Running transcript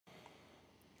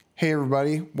Hey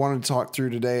everybody, wanted to talk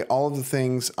through today all of the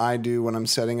things I do when I'm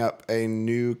setting up a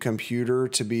new computer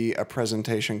to be a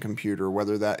presentation computer,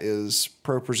 whether that is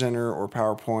ProPresenter or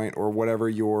PowerPoint or whatever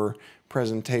your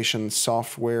presentation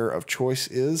software of choice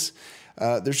is.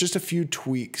 There's just a few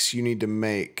tweaks you need to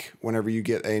make whenever you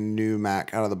get a new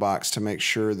Mac out of the box to make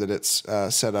sure that it's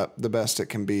set up the best it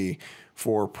can be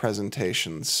for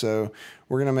presentations. So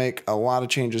we're going to make a lot of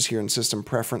changes here in system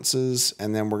preferences,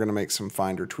 and then we're going to make some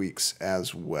Finder tweaks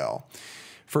as well.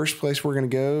 First place we're going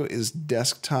to go is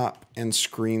desktop and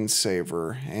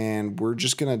screensaver, and we're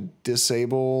just going to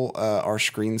disable our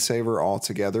screensaver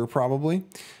altogether probably.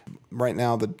 Right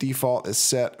now the default is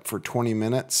set for 20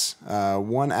 minutes.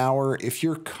 1 hour, if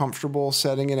you're comfortable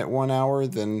setting it at 1 hour,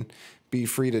 then be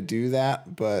free to do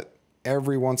that, but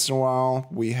every once in a while,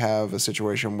 we have a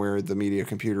situation where the media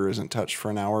computer isn't touched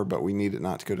for an hour, but we need it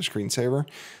not to go to screensaver.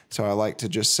 So I like to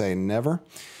just say never.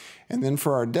 And then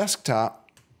for our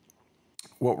desktop,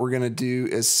 what we're going to do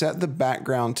is set the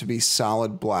background to be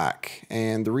solid black.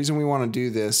 And the reason we want to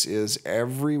do this is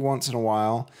every once in a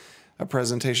while, a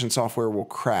presentation software will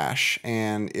crash.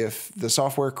 And if the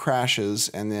software crashes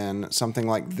and then something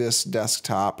like this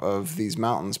desktop of these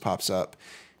mountains pops up,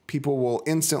 people will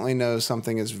instantly know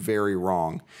something is very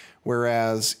wrong.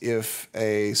 Whereas if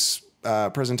a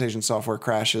presentation software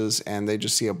crashes and they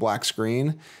just see a black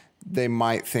screen, they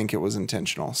might think it was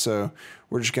intentional. So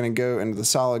we're just going to go into the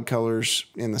solid colors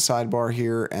in the sidebar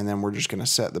here, and then we're just going to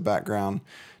set the background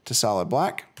to solid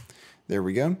black. There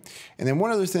we go. And then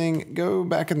one other thing, go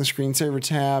back in the screensaver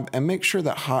tab and make sure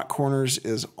that hot corners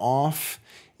is off.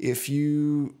 If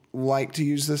you like to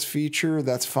use this feature,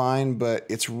 that's fine, but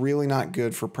it's really not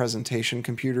good for presentation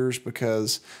computers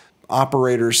because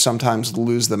operators sometimes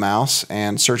lose the mouse,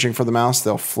 and searching for the mouse,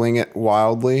 they'll fling it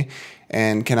wildly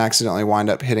and can accidentally wind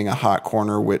up hitting a hot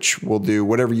corner, which will do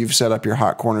whatever you've set up your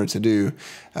hot corner to do,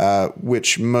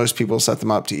 which most people set them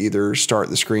up to either start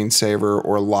the screensaver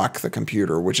or lock the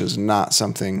computer, which is not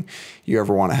something you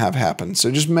ever want to have happen.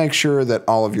 So just make sure that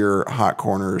all of your hot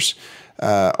corners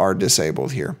are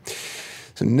disabled here.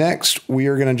 So next, we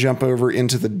are going to jump over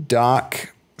into the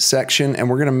dock section, and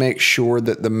we're going to make sure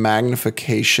that the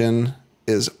magnification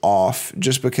is off,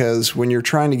 just because when you're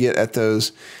trying to get at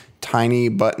those tiny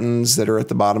buttons that are at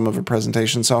the bottom of a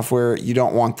presentation software, you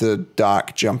don't want the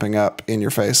dock jumping up in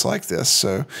your face like this.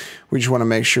 So we just want to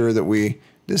make sure that we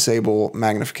disable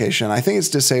magnification. I think it's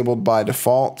disabled by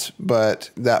default, but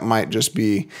that might just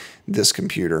be this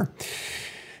computer.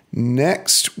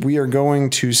 Next, we are going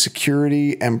to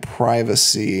security and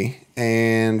privacy.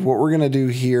 And what we're going to do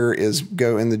here is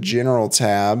go in the general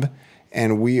tab,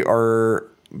 and we are,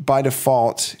 by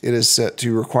default, it is set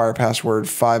to require password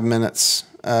 5 minutes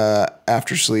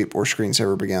after sleep or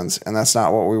screensaver begins. And that's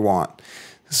not what we want.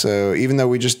 So even though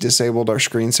we just disabled our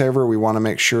screensaver, we want to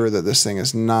make sure that this thing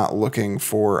is not looking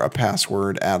for a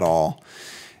password at all.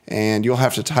 And you'll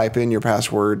have to type in your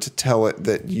password to tell it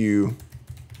that you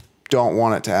don't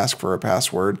want it to ask for a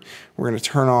password. We're going to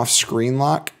turn off screen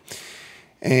lock.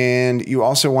 And you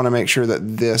also want to make sure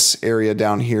that this area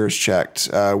down here is checked.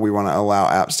 We want to allow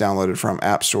apps downloaded from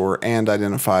App Store and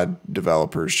identified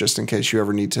developers, just in case you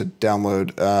ever need to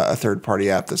download a third-party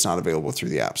app that's not available through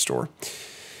the App Store.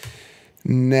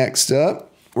 Next up,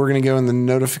 we're going to go in the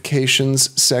notifications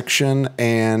section,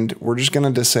 and we're just going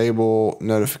to disable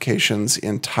notifications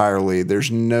entirely.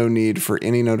 There's no need for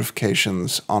any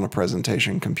notifications on a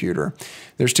presentation computer.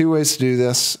 There's two ways to do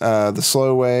this. The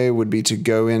slow way would be to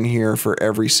go in here for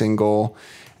every single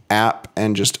app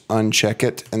and just uncheck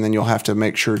it, and then you'll have to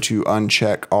make sure to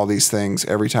uncheck all these things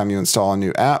every time you install a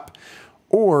new app.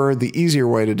 Or the easier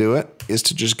way to do it is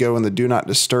to just go in the Do Not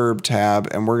Disturb tab,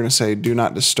 and we're going to say Do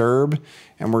Not Disturb,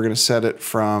 and we're going to set it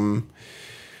from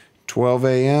 12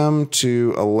 a.m.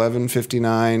 to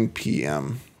 11:59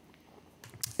 p.m.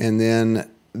 And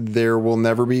then there will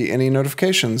never be any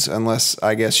notifications unless,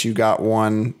 I guess, you got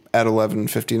one at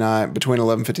 11:59, between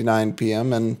 11:59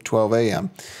 p.m. and 12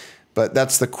 a.m. But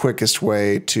that's the quickest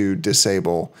way to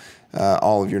disable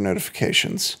all of your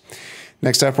notifications.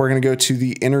 Next up, we're going to go to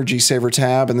the Energy Saver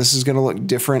tab, and this is going to look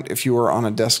different if you are on a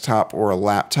desktop or a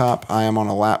laptop. I am on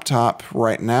a laptop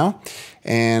right now,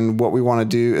 and what we want to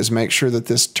do is make sure that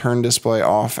this Turn Display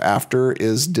Off After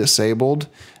is disabled.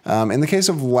 In the case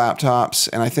of laptops,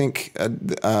 and I think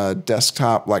a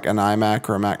desktop like an iMac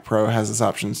or a Mac Pro has this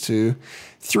options too,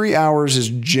 3 hours is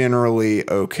generally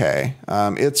okay.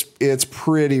 It's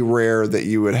pretty rare that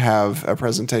you would have a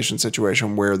presentation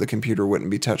situation where the computer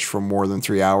wouldn't be touched for more than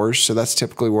 3 hours. So that's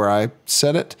typically where I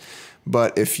set it.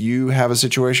 But if you have a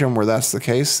situation where that's the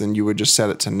case, then you would just set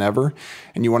it to never.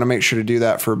 And you want to make sure to do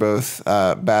that for both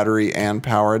battery and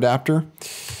power adapter.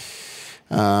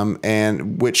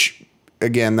 and which,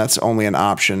 again, that's only an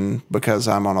option because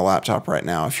I'm on a laptop right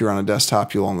now. If you're on a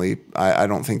desktop, you'll only, I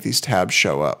don't think these tabs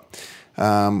show up.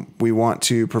 We want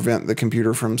to prevent the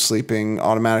computer from sleeping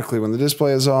automatically when the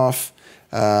display is off.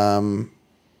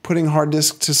 Putting hard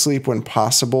disk to sleep when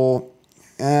possible.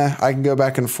 I can go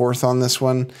back and forth on this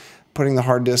one. Putting the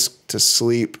hard disk to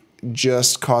sleep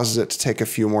just causes it to take a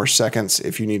few more seconds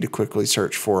if you need to quickly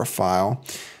search for a file.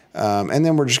 And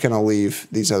then we're just going to leave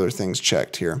these other things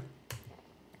checked here.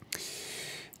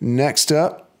 Next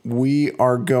up, we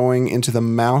are going into the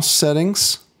mouse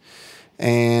settings.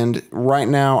 And right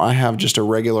now I have just a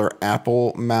regular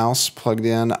Apple mouse plugged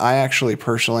in. I actually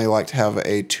personally like to have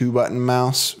a 2-button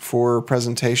mouse for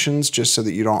presentations, just so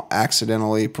that you don't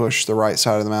accidentally push the right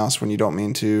side of the mouse when you don't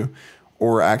mean to,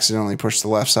 or accidentally push the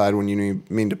left side when you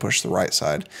mean to push the right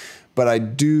side. But I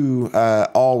do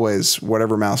always,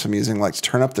 whatever mouse I'm using, like to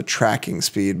turn up the tracking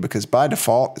speed, because by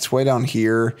default it's way down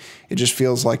here. It just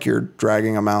feels like you're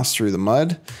dragging a mouse through the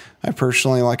mud. I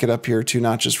personally like it up here 2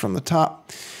 notches from the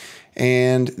top.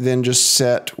 And then just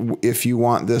set if you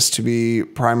want this to be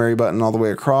primary button all the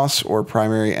way across, or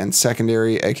primary and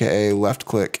secondary, aka left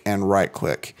click and right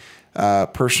click.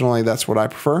 Personally, that's what I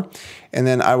prefer. And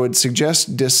then I would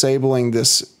suggest disabling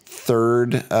this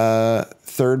third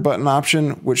button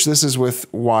option, which this is with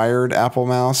wired Apple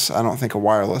mouse. I don't think a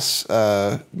wireless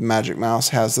Magic Mouse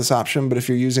has this option, but if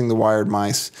you're using the wired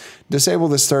mice, disable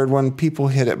this third one. People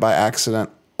hit it by accident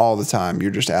all the time. You're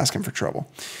just asking for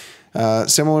trouble.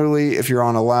 Similarly, if you're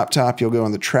on a laptop, you'll go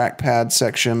in the trackpad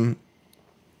section,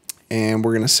 and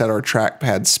we're going to set our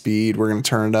trackpad speed. We're going to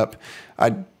turn it up.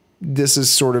 This is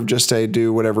sort of just a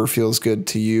do whatever feels good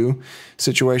to you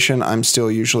situation. I'm still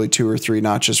usually 2 or 3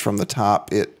 notches from the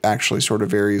top. It actually sort of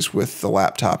varies with the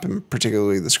laptop, and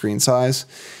particularly the screen size.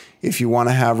 If you want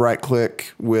to have right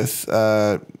click with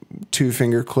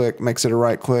 2-finger click makes it a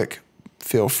right click,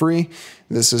 feel free.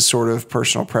 This is sort of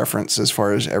personal preference as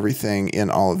far as everything in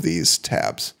all of these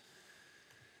tabs.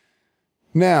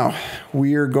 Now,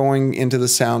 we are going into the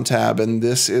sound tab, and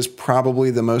this is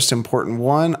probably the most important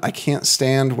one. I can't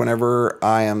stand whenever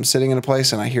I am sitting in a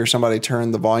place and I hear somebody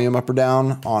turn the volume up or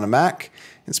down on a Mac.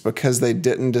 It's because they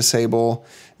didn't disable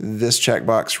this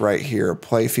checkbox right here,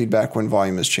 play feedback when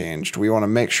volume is changed. We want to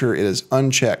make sure it is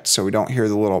unchecked so we don't hear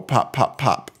the little pop, pop,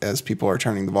 pop as people are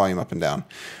turning the volume up and down.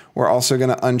 We're also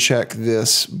going to uncheck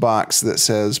this box that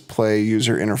says play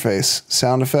user interface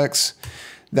sound effects.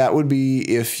 That would be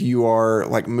if you are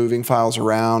like moving files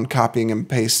around, copying and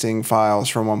pasting files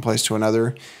from one place to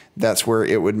another. That's where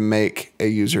it would make a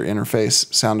user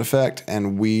interface sound effect,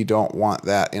 and we don't want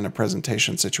that in a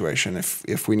presentation situation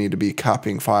if we need to be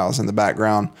copying files in the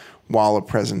background while a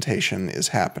presentation is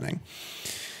happening.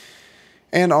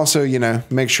 And also, you know,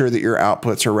 make sure that your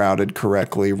outputs are routed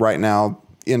correctly. Right now,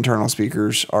 internal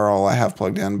speakers are all I have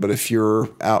plugged in, but if you're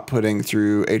outputting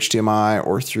through HDMI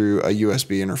or through a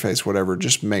USB interface, whatever,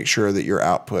 just make sure that your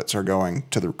outputs are going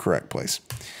to the correct place.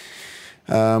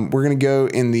 We're going to go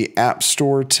in the App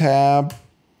Store tab,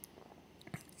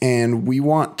 and we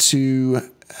want to,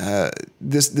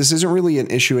 this isn't really an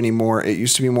issue anymore. It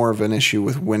used to be more of an issue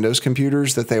with Windows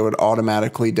computers, that they would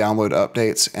automatically download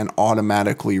updates and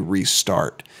automatically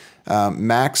restart.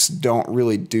 Macs don't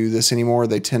really do this anymore.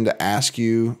 They tend to ask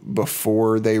you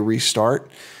before they restart.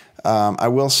 I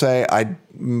will say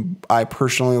I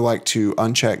personally like to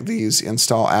uncheck these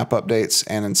install app updates,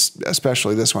 and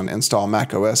especially this one, install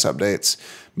macOS updates,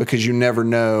 because you never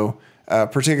know,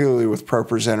 particularly with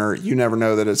ProPresenter, you never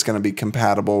know that it's going to be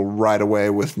compatible right away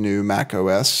with new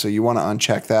macOS. So you want to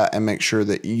uncheck that and make sure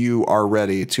that you are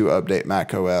ready to update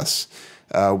macOS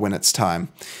when it's time.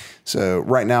 So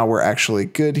right now we're actually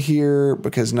good here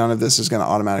because none of this is going to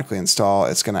automatically install.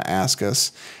 It's going to ask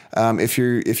us if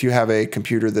you have a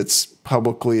computer that's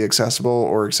publicly accessible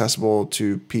or accessible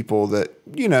to people that,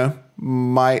 you know,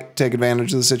 might take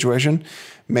advantage of the situation,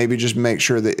 maybe just make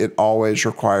sure that it always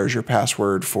requires your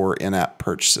password for in-app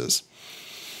purchases.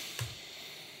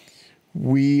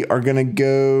 We are going to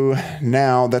go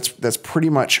now. That's pretty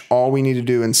much all we need to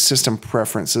do in system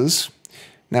preferences.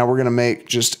 Now we're going to make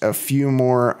just a few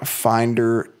more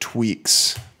Finder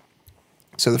tweaks.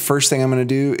 So the first thing I'm going to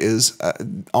do is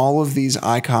all of these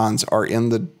icons are in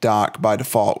the dock by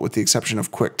default, with the exception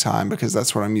of QuickTime, because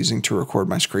that's what I'm using to record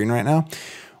my screen right now.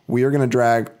 We are going to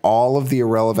drag all of the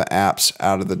irrelevant apps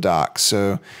out of the dock.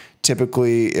 So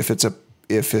typically, if it's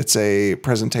a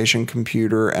presentation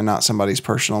computer and not somebody's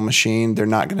personal machine, they're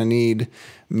not going to need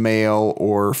Mail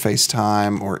or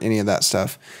FaceTime or any of that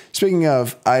stuff. Speaking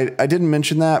of, I didn't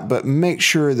mention that, but make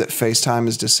sure that FaceTime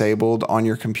is disabled on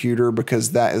your computer,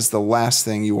 because that is the last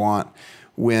thing you want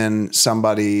when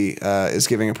somebody is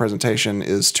giving a presentation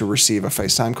is to receive a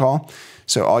FaceTime call.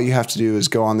 So all you have to do is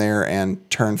go on there and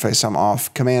turn FaceTime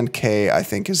off. Command K, I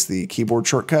think, is the keyboard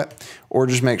shortcut, or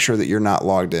just make sure that you're not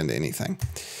logged into anything.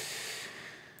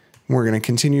 We're going to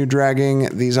continue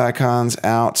dragging these icons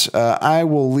out. I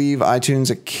will leave iTunes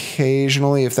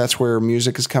occasionally if that's where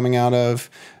music is coming out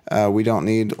of. We don't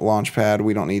need Launchpad.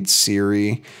 We don't need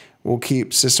Siri. We'll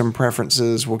keep system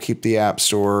preferences. We'll keep the App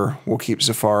Store. We'll keep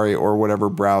Safari or whatever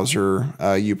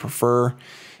browser you prefer.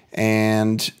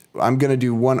 And I'm going to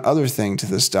do one other thing to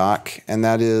this dock, and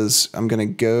that is I'm going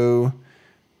to go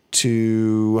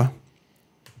to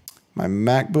my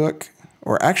MacBook,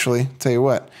 or actually, tell you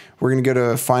what, we're going to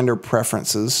go to Finder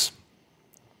Preferences,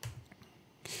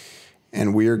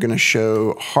 and we are going to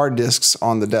show hard disks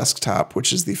on the desktop,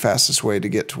 which is the fastest way to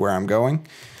get to where I'm going.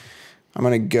 I'm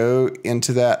going to go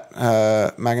into that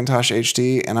Macintosh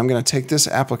HD, and I'm going to take this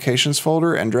applications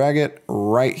folder and drag it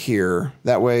right here.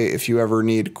 That way, if you ever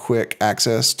need quick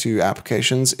access to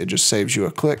applications, it just saves you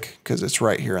a click because it's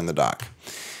right here in the dock.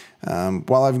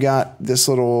 While I've got this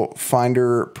little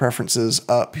Finder preferences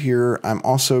up here, I'm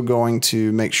also going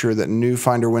to make sure that new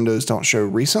Finder windows don't show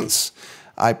recents.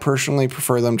 I personally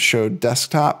prefer them to show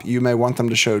desktop. You may want them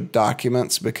to show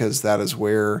documents because that is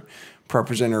where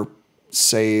ProPresenter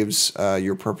saves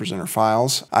your ProPresenter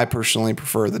files. I personally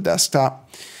prefer the desktop.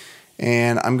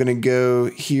 And I'm going to go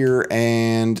here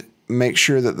and make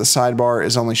sure that the sidebar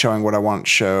is only showing what I want it to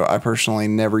show. I personally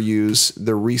never use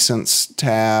the Recents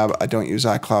tab. I don't use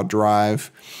iCloud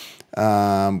Drive.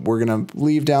 We're going to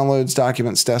leave downloads,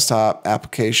 documents, desktop,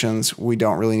 applications. We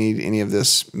don't really need any of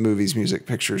this movies, music,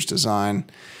 pictures, design.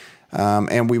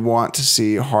 And we want to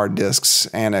see hard disks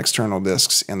and external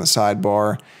disks in the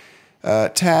sidebar.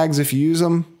 Tags, if you use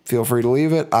them, feel free to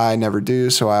leave it. I never do,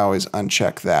 so I always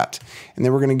uncheck that. And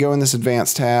then we're going to go in this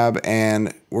Advanced tab,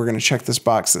 and we're going to check this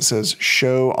box that says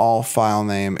Show All File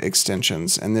Name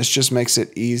Extensions. And this just makes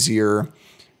it easier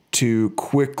to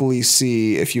quickly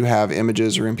see if you have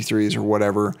images or MP3s or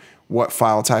whatever, what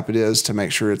file type it is, to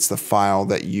make sure it's the file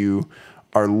that you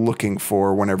are looking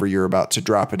for whenever you're about to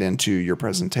drop it into your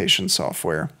presentation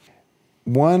software.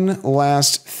 One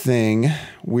last thing,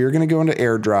 we're going to go into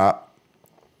AirDrop,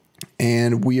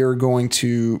 and we are going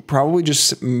to probably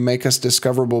just make us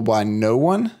discoverable by no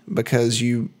one, because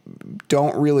you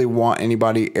don't really want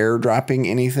anybody airdropping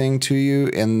anything to you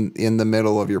in the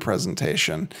middle of your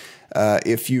presentation.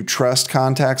 If you trust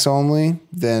contacts only,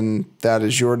 then that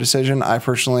is your decision. I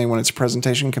personally, when it's a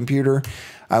presentation computer,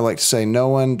 I like to say no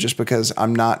one, just because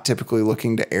I'm not typically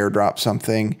looking to airdrop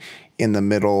something in the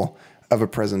middle of a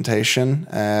presentation.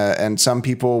 And some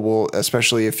people will,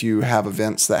 especially if you have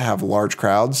events that have large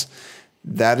crowds,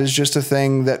 that is just a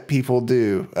thing that people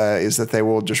do, is that they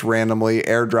will just randomly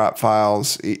airdrop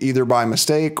files either by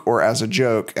mistake or as a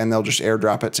joke, and they'll just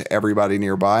airdrop it to everybody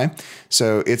nearby.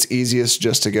 So it's easiest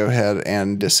just to go ahead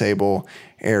and disable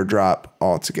airdrop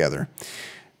altogether.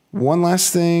 One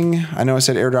last thing, I know I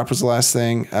said airdrop was the last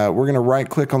thing. We're going to right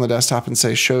click on the desktop and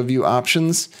say show view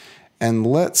options, and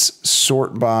let's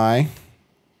sort by,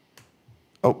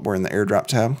 oh, we're in the AirDrop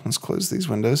tab. Let's close these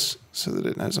windows so that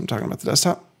it knows I'm talking about the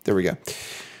desktop. There we go.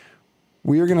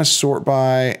 We are going to sort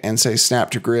by and say snap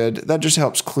to grid. That just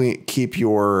helps keep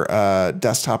your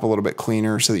desktop a little bit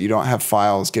cleaner so that you don't have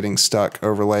files getting stuck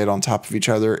overlaid on top of each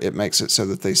other. It makes it so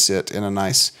that they sit in a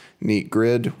nice, neat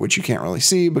grid, which you can't really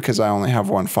see because I only have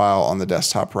one file on the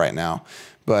desktop right now.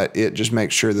 But it just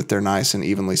makes sure that they're nice and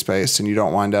evenly spaced, and you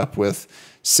don't wind up with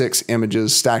 6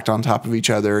 images stacked on top of each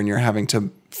other and you're having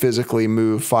to physically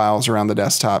move files around the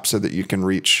desktop so that you can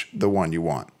reach the one you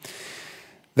want.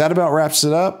 That about wraps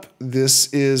it up.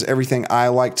 This is everything I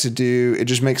like to do. It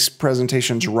just makes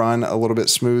presentations run a little bit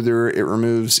smoother. It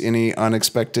removes any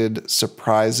unexpected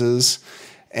surprises.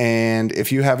 And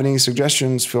if you have any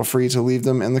suggestions, feel free to leave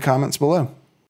them in the comments below.